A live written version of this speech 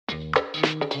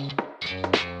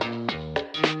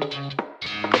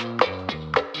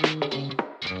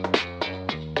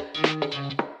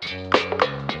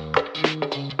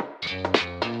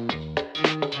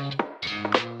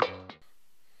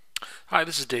Hi,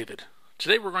 this is David.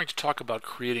 Today we're going to talk about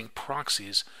creating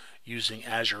proxies using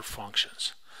Azure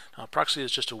Functions. Now, proxy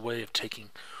is just a way of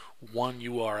taking one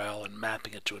URL and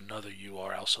mapping it to another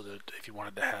URL, so that if you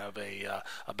wanted to have a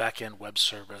back-end web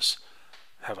service,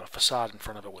 have a facade in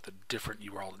front of it with a different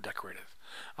URL to decorate it.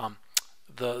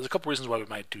 There's a couple reasons why we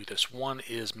might do this. One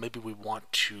is maybe we've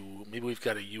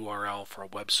got a URL for a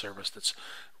web service that's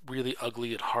really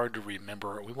ugly and hard to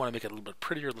remember. We want to make it a little bit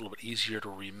prettier, a little bit easier to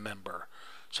remember,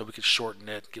 so we could shorten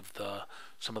it, give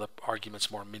some of the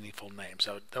arguments more meaningful names.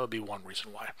 That would be one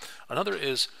reason why. Another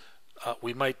is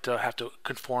we might have to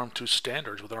conform to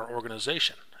standards within our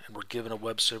organization, and we're given a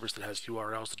web service that has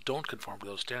URLs that don't conform to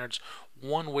those standards.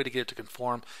 One way to get it to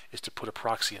conform is to put a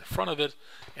proxy in front of it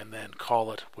and then call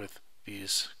it with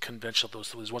these conventional,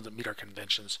 those ones that meet our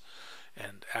conventions,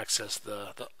 and access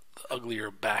the uglier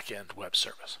back-end web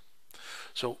service.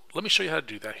 So let me show you how to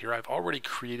do that here. I've already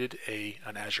created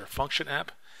an Azure Function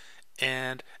app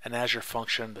and an Azure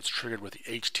function that's triggered with the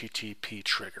HTTP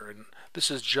trigger. And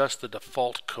this is just the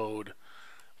default code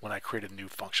when I create a new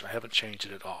function. I haven't changed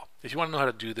it at all. If you want to know how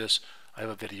to do this, I have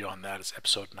a video on that. It's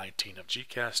episode 19 of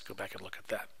GCast. Go back and look at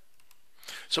that.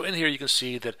 So in here you can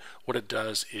see that what it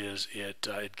does is it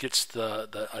gets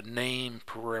a name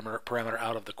parameter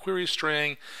out of the query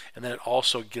string, and then it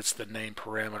also gets the name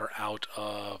parameter out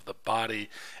of the body,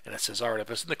 and it says, all right, if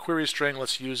it's in the query string,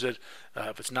 let's use it.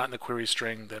 If it's not in the query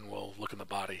string, then we'll look in the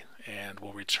body, and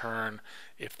we'll return,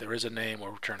 if there is a name,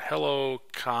 we'll return hello,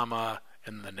 comma,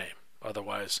 and the name.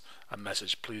 Otherwise, a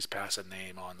message, please pass a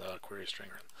name on the query string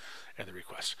and the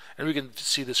request. And we can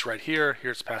see this right here.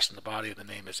 Here it's passed in the body, and the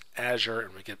name is Azure,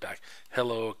 and we get back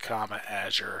hello, comma,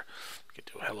 Azure. We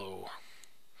can do hello,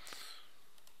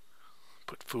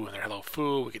 put foo in there, hello,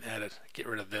 foo. We can add it, get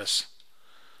rid of this,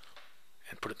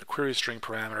 and put it in the query string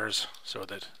parameters so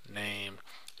that name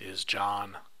is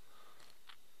John,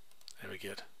 and we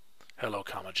get hello,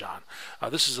 comma, John.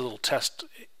 This is a little test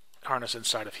harness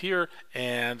inside of here,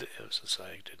 and since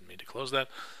I didn't mean to close that,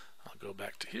 I'll go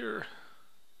back to here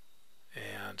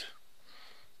and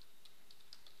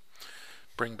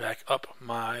bring back up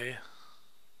my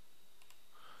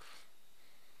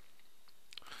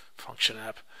function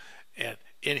app, and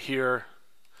in here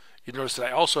you notice that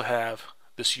I also have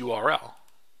this URL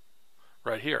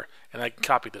right here, and I can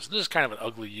copy this. This is kind of an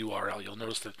ugly URL. You'll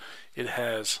notice that it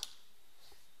has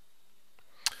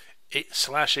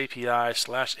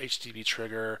 /API/HTTP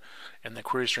trigger, and the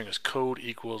query string is code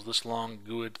equals this long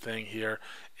GUID thing here,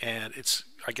 and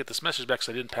I get this message back because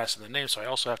I didn't pass in the name, so I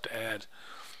also have to add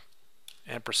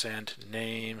ampersand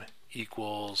name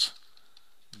equals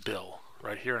Bill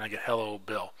right here, and I get hello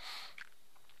Bill.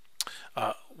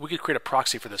 We could create a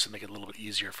proxy for this and make it a little bit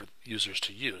easier for users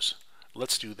to use.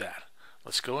 Let's do that.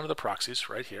 Let's go into the proxies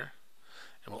right here,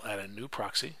 and we'll add a new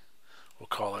proxy. We'll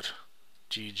call it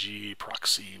GG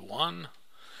proxy 1,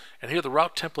 and here the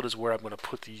route template is where I'm going to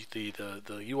put the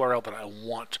URL that I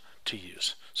want to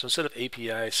use. So instead of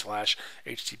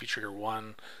API/HTTP trigger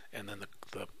 1 and then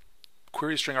the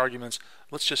query string arguments,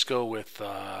 let's just go with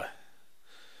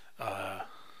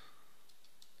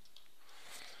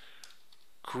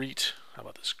greet. How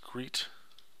about this? Greet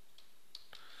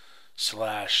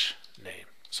 /name,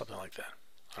 something like that.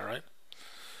 All right.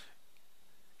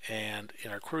 And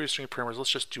in our query string parameters, let's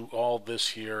just do all this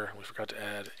here. We forgot to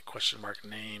add question mark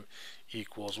name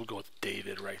equals, we'll go with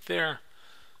David right there.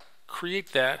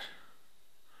 Create that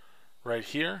right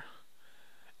here.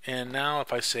 And now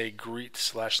if I say greet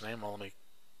 /name, well, let me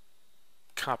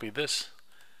copy this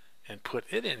and put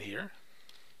it in here.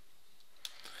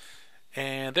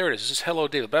 And there it is. This is hello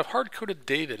David. But I've hard-coded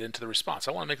David into the response.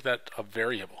 I want to make that a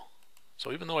variable.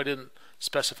 So even though I didn't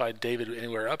specify David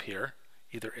anywhere up here,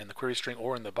 either in the query string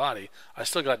or in the body, I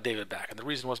still got David back. And the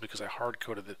reason was because I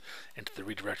hard-coded it into the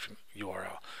redirection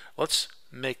URL. Let's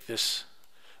make this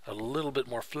a little bit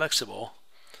more flexible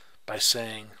by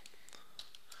saying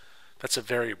that's a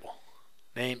variable.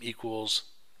 Name equals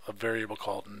a variable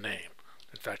called name.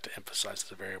 In fact, to emphasize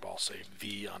the variable, I'll say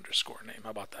v_name. How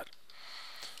about that?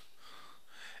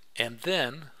 And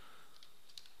then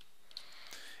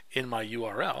in my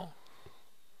URL,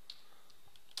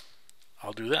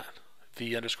 I'll do that.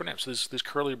 v_name. So these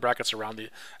curly brackets around the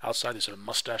outside, these sort of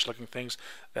mustache looking things,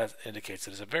 that indicates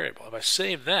it as a variable. If I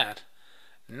save that,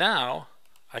 now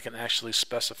I can actually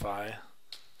specify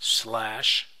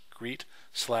 /greet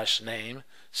 /name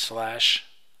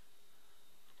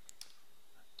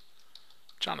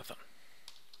 /Jonathan.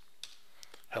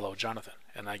 Hello Jonathan,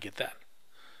 and I get that.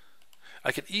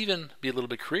 I can even be a little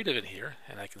bit creative in here,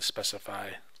 and I can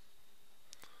specify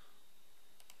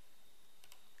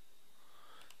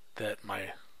that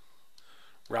my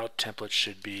route template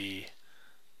should be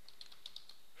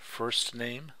first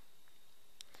name,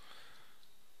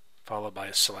 followed by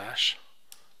a slash,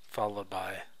 followed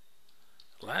by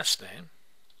last name,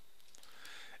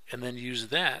 and then use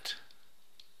that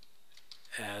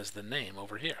as the name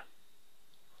over here.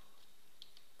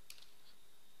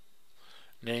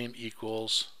 Name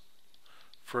equals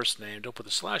first name. Don't put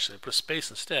the slash in, put a space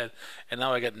instead, and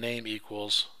now I got name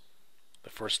equals the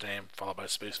first name followed by a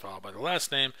space followed by the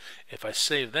last name. If I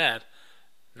save that,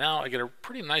 now I get a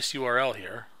pretty nice URL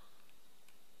here.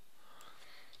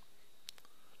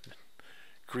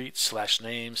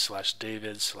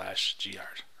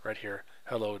 greet/name/David/Giard. Right here,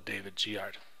 hello David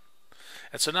Giard.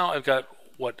 And so now I've got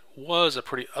what was a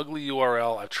pretty ugly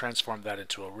URL. I've transformed that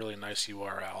into a really nice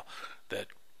URL that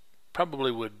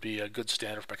probably would be a good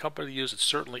standard for my company to use. It's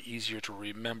certainly easier to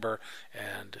remember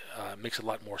and makes a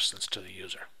lot more sense to the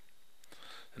user.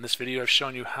 In this video, I've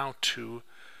shown you how to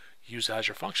use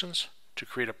Azure Functions to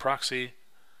create a proxy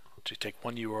to take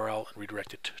one URL and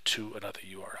redirect it to another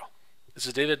URL. This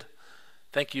is David.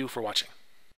 Thank you for watching.